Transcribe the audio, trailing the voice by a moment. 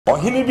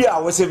Ohini bi a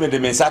wo se me de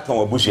mensa kan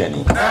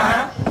wabusuani.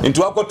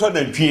 Nti wakoto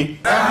na ntwie.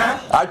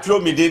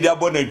 Atwero me de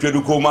abo na ntwe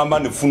du ko mama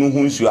ne funu hu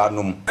nsu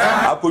anom.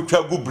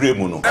 Akotwa gu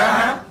bremu no.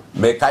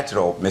 Me ka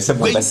kiro me se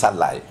besa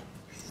lie.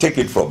 Take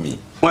it from me.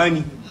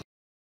 Wani.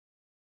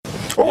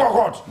 Oh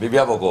God. Baby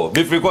aboko.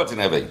 Be frequent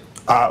na be.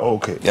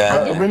 Okay.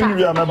 Yeah.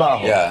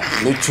 Yeah.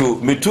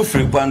 Me too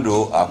frequent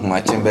do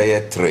ahuma chembe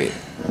ye 3.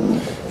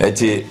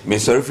 Eti me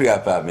sorry free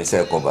apa me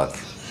say go back.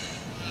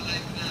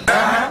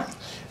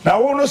 Now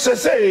we no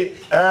say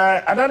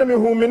another me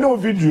who me no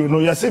video no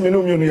you say me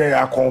no me no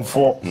ya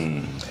comfort.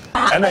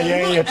 And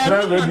I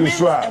try radio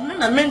show.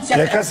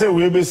 You can say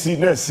we be see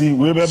na see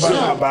we be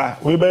ba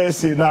we be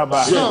see na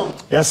ba.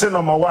 You say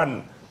number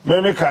 1 me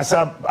make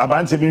asa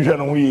abante bi hwe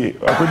no ho yi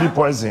akodi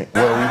poison.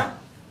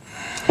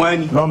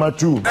 When number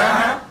 2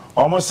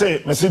 almost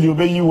say me say you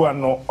be you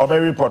one no obe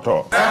report.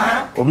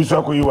 Obi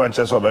so akoyi one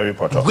chest obe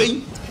report.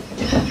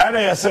 And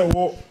I say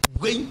wo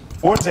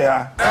what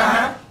here?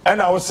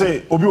 And I will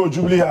say, Obi o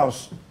Jubilee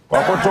House.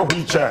 Wakoto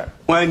wheelchair.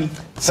 When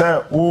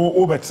say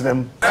who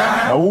betlem.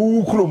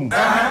 Who krum.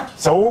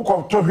 So who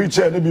come to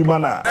wheelchair ni bi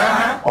mana.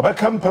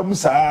 Obekam pam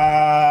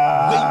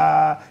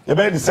sa. You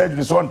better decide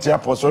this one tia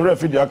post or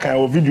video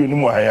kan video ni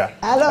mo haya.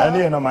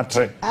 Any number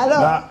 3.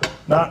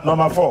 Na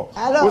number 4.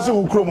 Wo say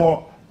who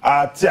krum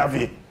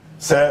tiavi.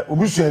 Say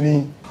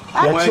obusuani.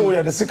 Ya chewo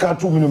ya the second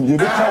 2 minutes you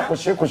better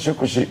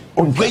koshe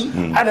onwe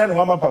and then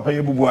mama papa ye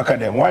bubu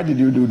academy. Why did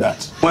you do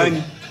that?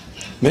 When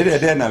me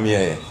dey na me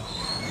here.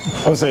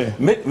 O say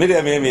me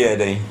dey me here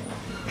dey.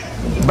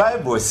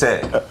 Bible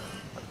say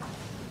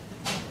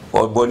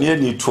Oboni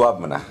ni tu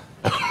amna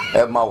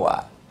e ma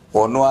wa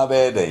ono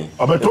abe dey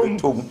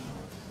obetom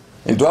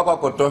ndu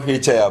akwakoto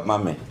hweche ya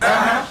mame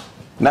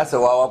na se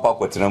wa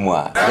akwakotina mu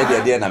a me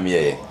dey na me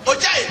here.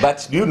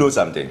 But do you know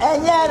something?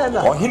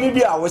 Ohini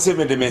bi a wo se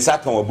me de mensa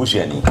kan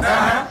wabusuani.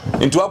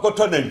 Nti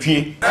akoto na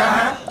ntwie.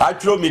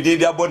 Atwero me de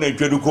abo na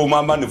ntwe du ko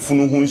mama ne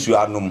funu hu nsu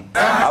anom.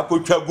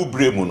 Akotwa gu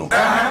bremu no.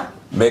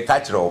 Me ka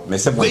kiro me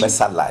se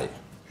besa lie.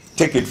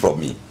 Take it from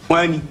me.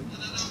 Wani.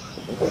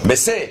 Me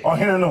say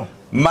ohini no.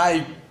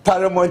 My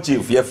paramount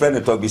chief your friend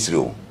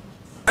Togisiro.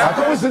 I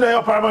told you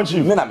your paramount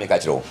chief. Me na me ka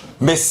kiro.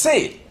 Me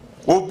say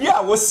obi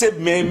a wo se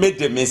me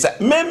de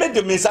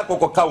mensa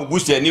kokoka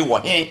wabusuani wo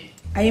he.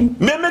 Me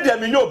de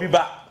me nyo obi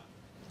ba.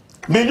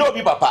 Me nyo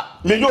obi papa,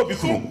 me nyo obi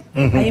kunu.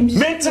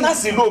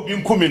 Maintenance no obi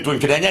nku me to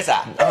nkidanya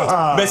sa.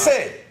 Me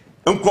say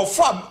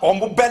nkofo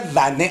ombo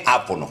bella ne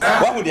apo no.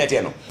 Wa hu de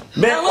ate no.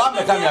 Me wa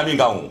me ka me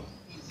aminga hu.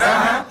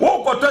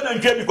 Wo koto na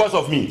ntwe because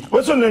of me.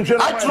 We so na ntwe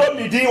na. Atro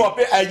me din wo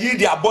pe ayi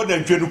di abo na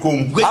ntwe du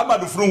kom.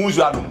 Amadu funu hu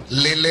zu anu.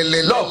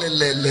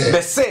 Le.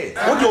 Me say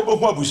wo de obo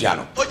hu abusia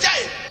no.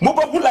 Mo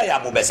ba hula ya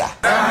mo besa.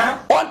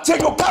 Until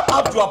you come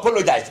out to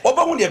apologize.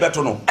 Obo hu de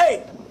beto no. Hey.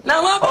 Na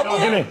wa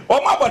bani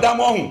o ma bodam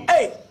ohun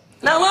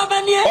na wa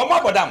bani o ma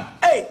bodam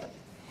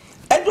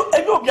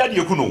edo obi ade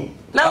ekunu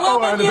na wa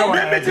bani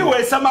me ti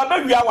we sama ba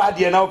wi awa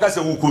ade na wo ka se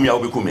wo kumi a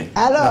wo be kumi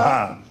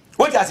hello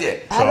what you say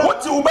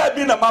what you ba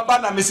bi na ma ba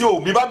na me se o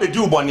bi ba be di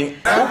uboni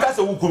wo ka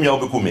se wo kumi a wo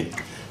be kumi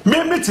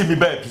me ti mi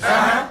ba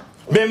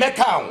bi me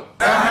ka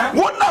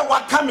wo na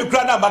wa ka me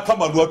kra na ma ka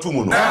ma do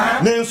atumu no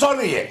ne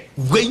nsori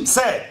ye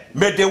say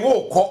me de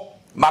wo ko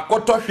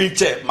makoto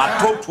hwiche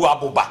matotu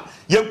aboba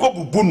yenko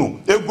bubunu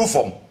egu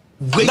fom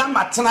na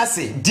matena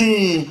se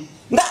din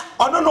na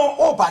ono no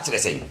o ba kire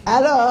sei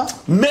hello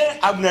me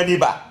agunani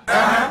ba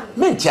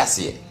me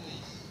ntiase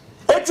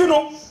eti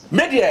no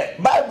me de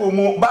bible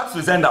mu back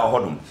to send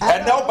hodum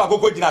and na opa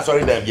koko gina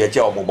sorry dem ye che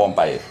obobọ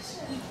mpaye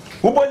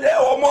uboje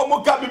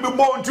omo ka bibi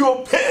bo nti o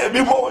pe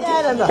bi bo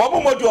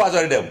omo mo do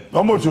sorry dem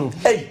omo tu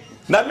hey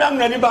na me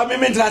agunani ba me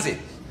ntiase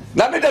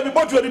na me de bi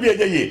bo tu odi bi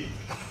eje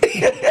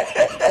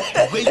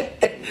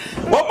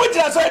what would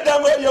you say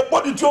that your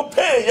body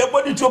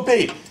to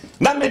pay?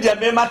 Na media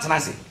me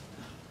matnase.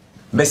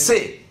 Me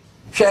say,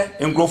 share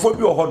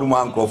encrophobia or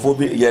hoduma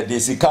encrophobia, yeah, they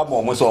see come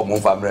almost or more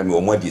family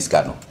or more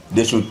discano.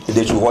 They should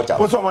watch out.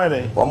 What's my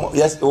name?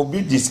 Yes, it will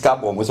be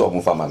discap almost or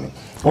more family.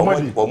 Or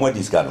more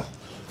discano.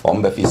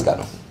 On the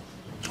fiscano.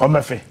 On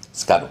my face.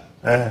 Scano.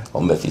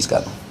 On the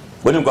fiscano.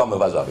 When you come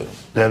with us,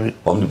 David,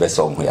 on the best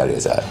song here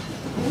is I.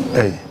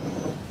 Hey.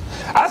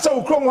 Asa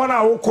ukrom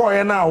wana wo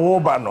koye na wo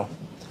ba no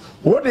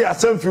wo de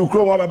asamfi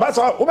ukrom wa ba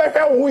so wo be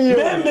hwe wo yi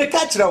me ka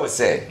kira wo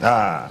se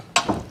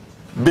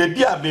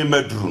baby a me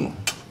maduru no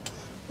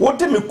wo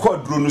de me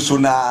kwaduru no so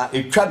na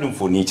etwa ne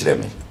mfoni kire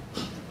me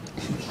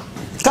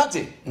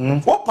kati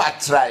wo pa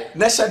try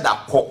na she da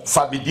ko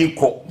fa bidin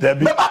ko me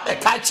ba be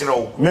ka kira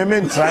wo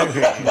me try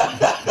me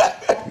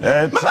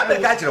ba be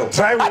ka kira wo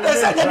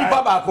adesa nya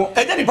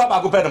ni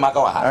papa ko pe no maka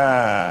wa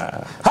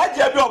ha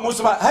haja bi o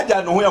musuma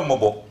haja no ho ya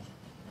mmobo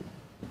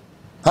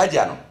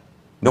haja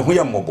no hu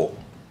ya mmobo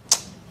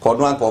ko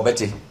no anka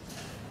obeti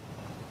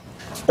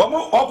omo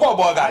oko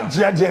oboga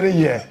jere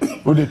ye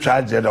o de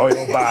charge o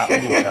yo ba o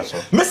de kaso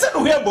me se no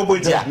hu ya mmobo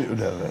dia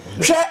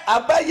hwe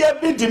abaye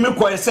bi di me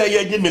ko se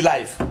ye gi me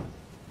life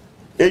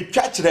e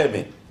twa kire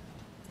me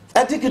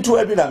atiki to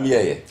abi na me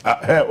ye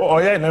o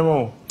ye na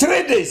mo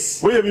 3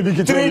 days we ye bi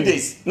ki 3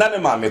 days na ne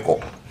ma me ko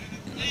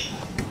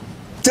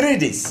 3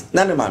 days.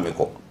 None mammy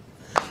ko.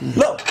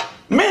 Look,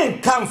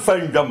 men can't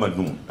find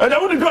Gamadu. And I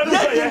wouldn't go to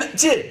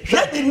say,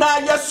 let me now,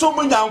 yes, so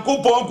many uncle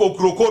Ponko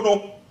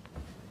Crocono.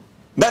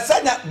 The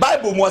Sanya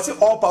Bible was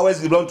all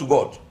powers belong to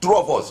God. True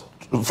of us.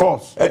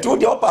 False. I told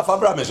the upper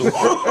Fabrameso.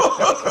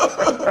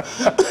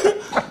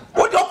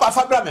 What the upper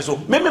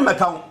Fabrameso? Maybe my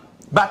count.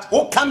 But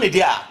who come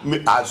there?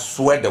 I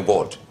swear the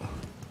God.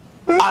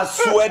 I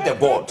swear the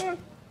God.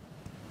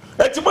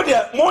 Etibodi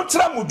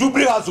montra mu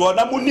dubri hazo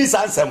na mu ni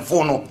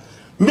sansemfo no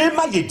me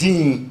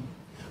magedin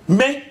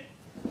me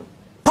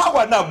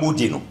power na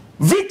mudi no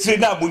victory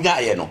na munya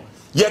ye no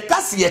ye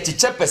kase ye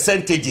cheche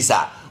percentages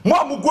a mo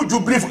amugu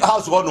dubri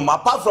house no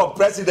apart from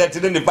president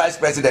and the vice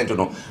president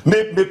no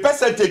me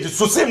percentage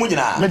so say mu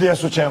nyina me dey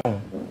so chen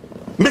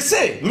me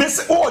say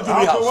oh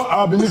dubri house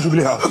ah be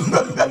dubri house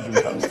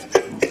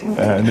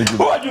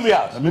oh dubri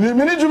house me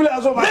dubri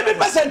house me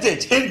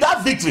percentage in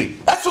that victory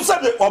that's so say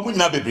omu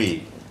nyina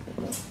bebre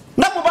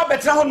na mo ba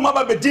betra ho mo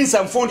ba be din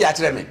sam phone dia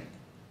kire me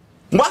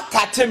mo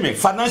akate me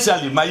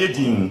financially ma ye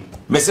din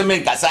me se me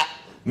nkasa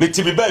me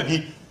tibi ba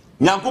bi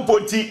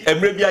nyankopon ti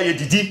emre bia ye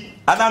didi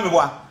ana me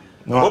boa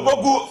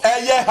obogu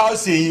eye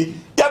house yi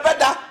ye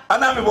beda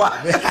ana me boa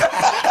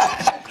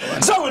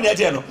so we ne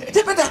je no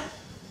ye beda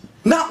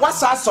na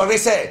wasa sorry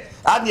say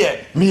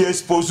ade me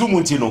expose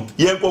mu ti no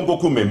ye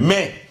nkonkoku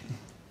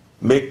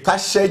me ka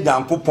hye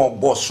nyankopon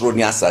boss ro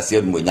ni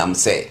asase no nyam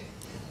say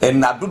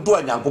na dodo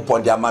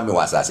anyankopon dia ma me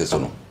wasase so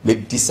no me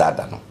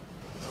disada no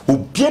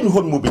obie ni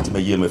hon mo betima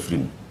ye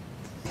mafiri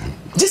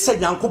gisa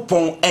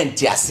nyankopon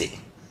entiase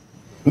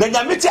na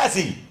nyameti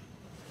ase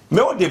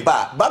me o de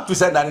back to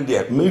sender no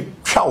there me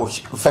twa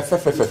fe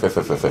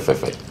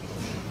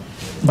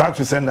back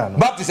to sender no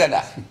back to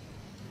sender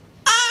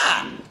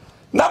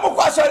na mo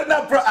kwa sorry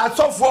na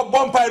asofo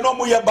bompa no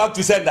mo ye back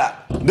to sender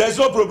there's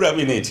no problem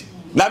in it.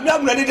 Na me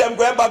am ready them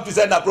go back to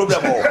send a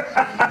problem oh.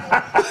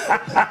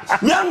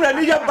 Me am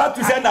ready them back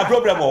to send a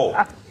problem oh.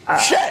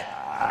 Share.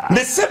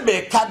 Me se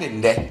me can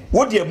in there.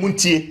 What dey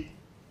muntie?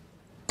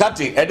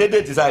 Captain, e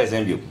date is I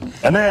send you.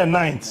 And then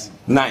 9th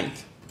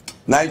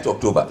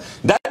October.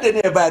 That day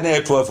never na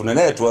 12 no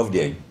na 12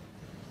 day.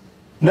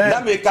 Na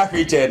me ka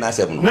hweche na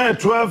 7. Na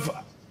 12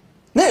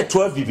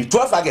 BB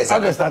 12 August.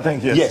 August I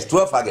think yes. Yes,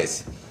 12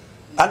 August.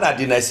 Ana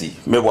dinasi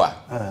meboa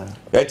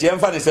eti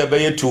emfa ne se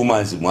be 2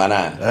 months mu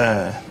ana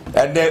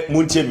ende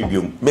muntie mi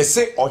biom me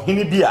se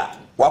ohene bi a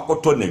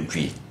wakoto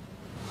nantwi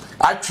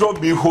atro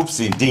bi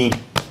Hopeson din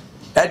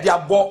edi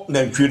abo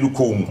nantwi no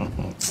kom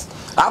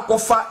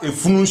akofa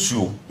efunu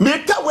nsuo me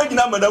ka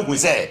wagina mana hu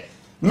se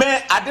me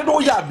ade no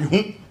ya bi hu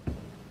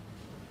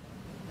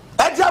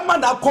edi ama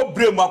na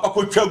akobre mu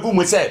akokotwa gu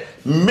mu se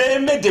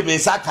me de me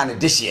saka ne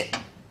dehye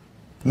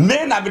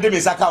me na me de me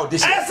saka o dehye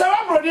se wa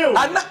brodi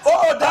ana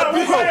oh that be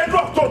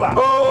October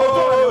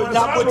oh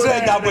nyabutre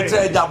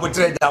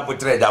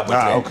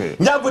okay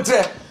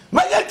nyabutre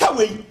maye ka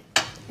we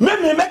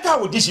me ka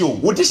wo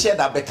dehye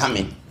da be ka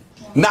me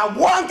na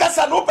one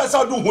kasa no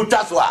person do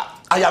hutwa so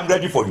I am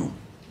ready for you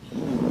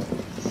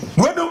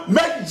when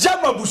me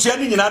jama busia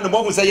ni nyina no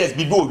mo say yes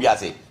bibi owi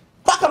ase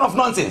what kind of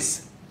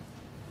nonsense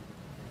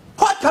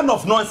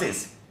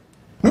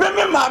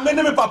me ma me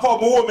ne me papa o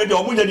mo wo me de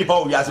o mo nya nipa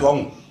owi ase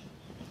wo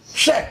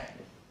she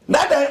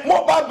na de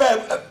mo ba be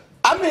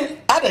I mean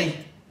adai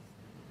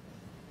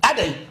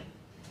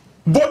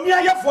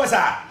bonia ya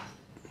forza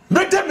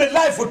me dem me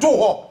life to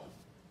ho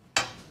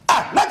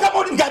na ka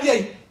mo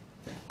ngade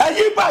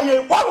ayi ba ye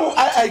wa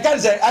I can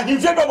say and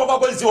if you don't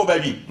go see o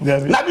baby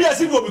na be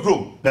see no be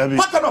krom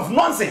what kind of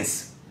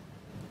nonsense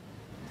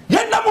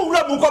ye na mo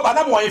wura mu ko ba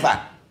na mo yifa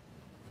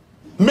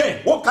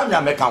me wo come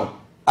ya me count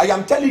I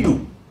am telling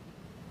you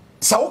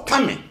so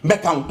come me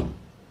count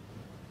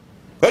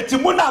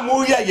etimu na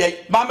mo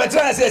ye ma me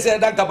try say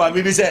dan ka ba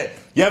mi bi say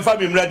ye fa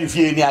mi mra di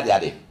fie ni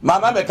ade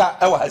mama me ka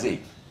e wa ha say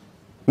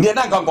ni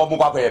dan ka ngo mo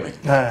kwa me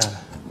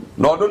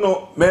no do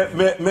no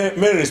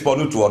me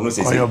respond to onu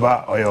say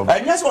oyoba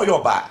yes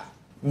oyoba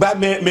ba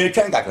me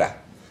twen kakra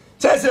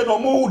say no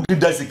mo di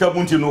dasika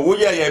munti no wo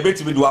ye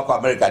betimi di wa kwa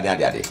America ni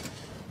ade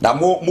na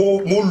mo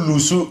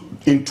lose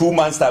in 2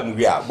 months time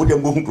we are wo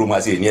dem go hu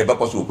promise ni e be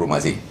koso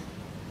promise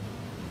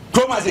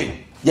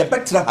ye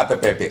betra ha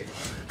pepepe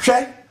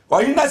hwe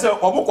or you know,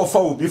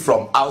 Omokofa will be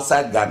from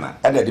outside Ghana,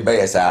 and the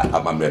Bayesa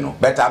Amamreno.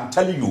 But I'm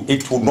telling you,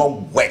 it will not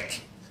work.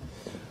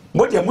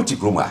 What your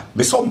Mutigruma,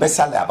 be some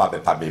bestseller about the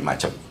public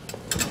match.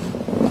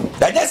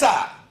 That yes,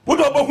 sir. Put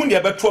over whom you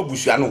have 12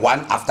 Bushian one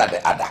after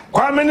the other.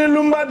 Kwame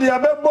Lumba, the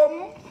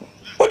Abebom.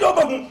 Put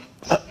over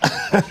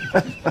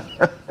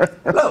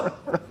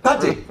look,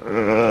 Patty,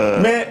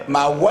 me,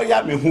 my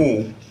wire me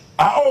who.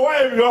 Oh,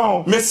 why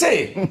you? Me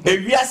say,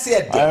 if you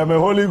said I am a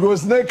Holy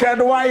Ghost naked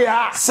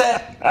wire. Say,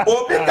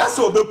 oh, because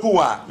of the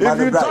poor. If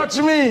you touch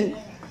me,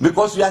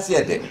 because you are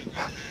said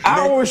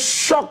I will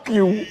shock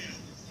you.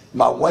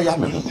 My wire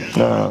me.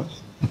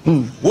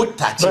 What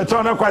touch? But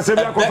on a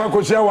Quasebia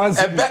Kofa share one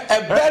city. A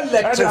bell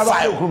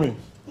electrify.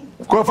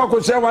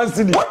 Kofa share one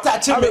city. What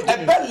touch me?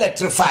 A bell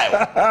electrify.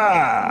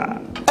 A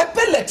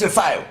bell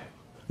electrify.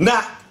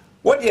 Now,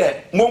 what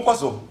ye,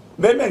 Monkoso,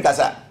 Bemen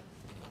Casa.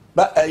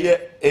 But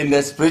in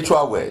the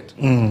spiritual world,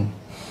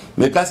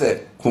 because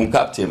kun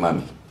captain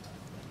mami,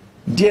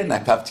 dear na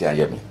captain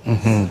ayemi.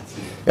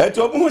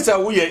 Eto mu say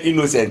we are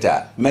innocent,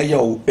 me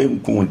yo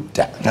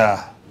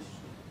enkunta.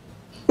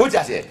 What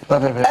you say?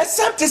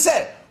 Except to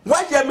say,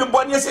 why you me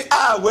born you say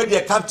where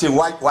the captain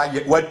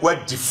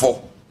why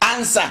default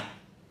answer.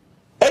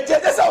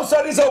 Just how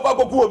sorry so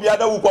Baku be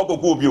other who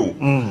Baku be.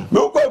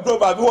 No go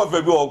by me of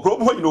a group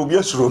when you be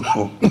a shrew.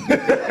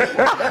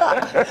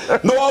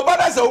 No,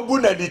 but as a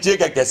boon and the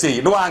chick I can say,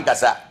 no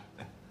ankasa.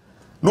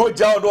 No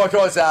jaw, no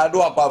choice,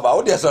 no papa.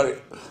 Oh, dear, sorry.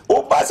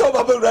 Oh, pass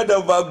over red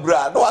of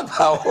grad, no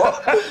cow.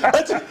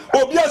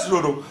 Oh, yes,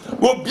 Rudo.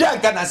 Oh,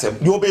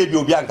 Biancanasem, your baby,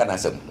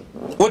 Biancanasem.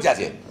 What does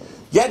it?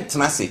 Yan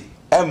Tnasi,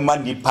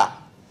 Mandi Pa,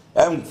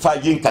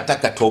 Faying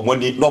Katakato,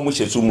 money, no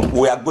mushesum.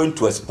 We are going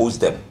to expose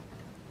them.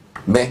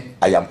 Me,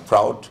 I am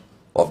proud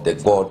of the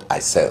God I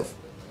serve.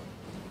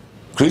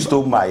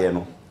 Christo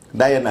Mayeno,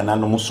 Diana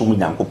Nanomusum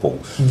Yankupon,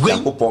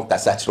 Yankupon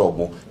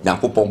Casachromo,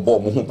 Yankupon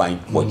Bom Human,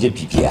 or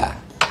JPPR.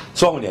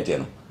 So many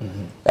general.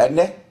 And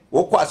then,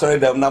 what sorry,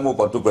 the number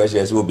for 2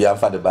 precious will be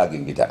for the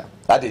bagging guitar.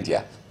 I did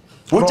ya.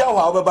 Which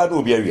however bad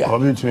will be area. I'll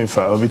be to me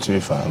far.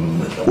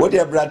 What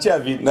your branch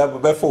have never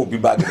before be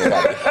back in the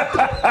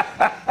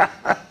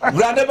radio.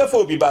 Brand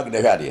before be back in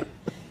the radio.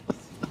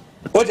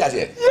 What I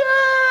say?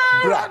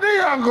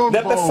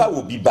 Never far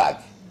will be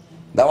back.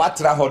 Now what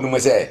Trahon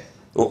say,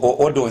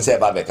 or don't say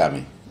about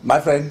coming. My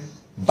friend,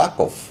 back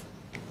off.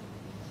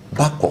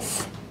 Back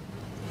off.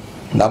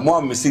 Now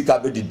more music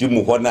have the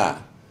Dimuhona,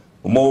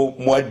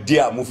 more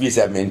dear movies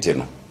I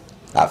maintain.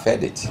 I've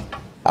heard it.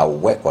 I'll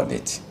work on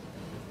it.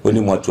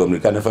 Only more to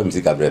American for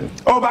music.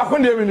 Oh, back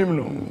when they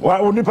know.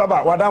 Why would you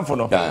papa? What I'm for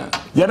no?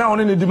 You're not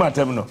only the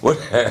matter.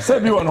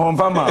 Say you on home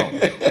farmer.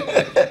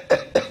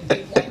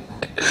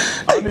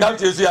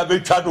 Can't you see a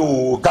big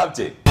shadow,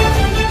 Captain?